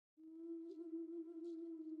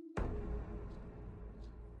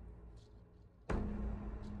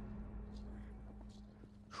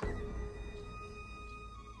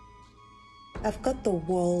I've got the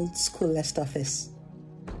world's coolest office.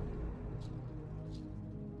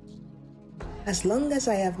 As long as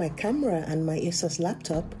I have my camera and my ASUS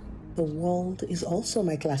laptop, the world is also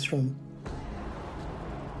my classroom.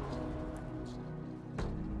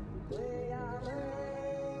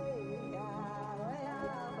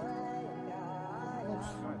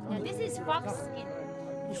 Yeah, this is fox skin.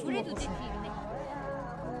 breathtaking.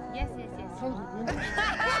 Yes, yes, yes.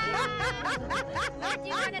 What do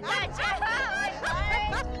you want to touch?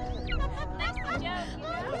 Nice joke, you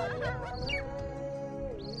know?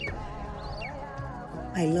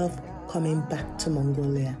 I love coming back to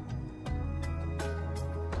Mongolia.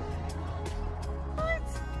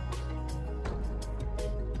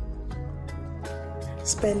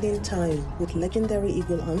 Spending time with legendary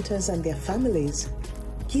eagle hunters and their families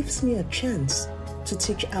gives me a chance to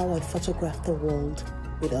teach how I photograph the world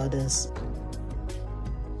with others.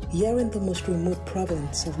 Here in the most remote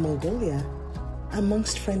province of Mongolia,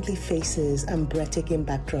 amongst friendly faces and breathtaking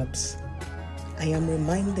backdrops, I am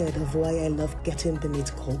reminded of why I love getting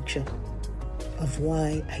beneath culture, of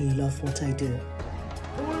why I love what I do.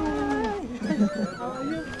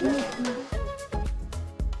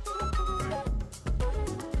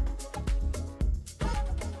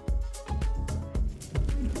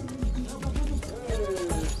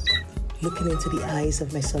 Looking into the eyes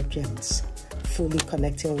of my subjects, fully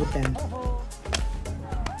connecting with them,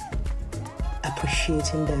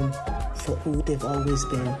 appreciating them for who they've always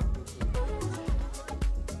been.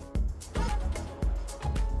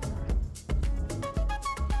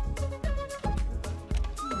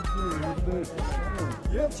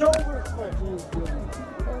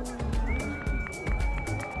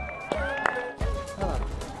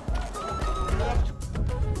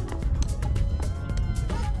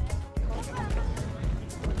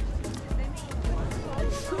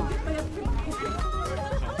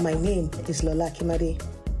 My name is Lola Akinmade,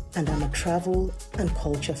 and I'm a travel and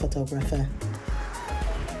culture photographer.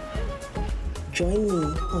 Join me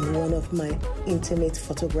on one of my intimate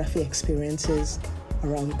photography experiences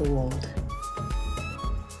around the world.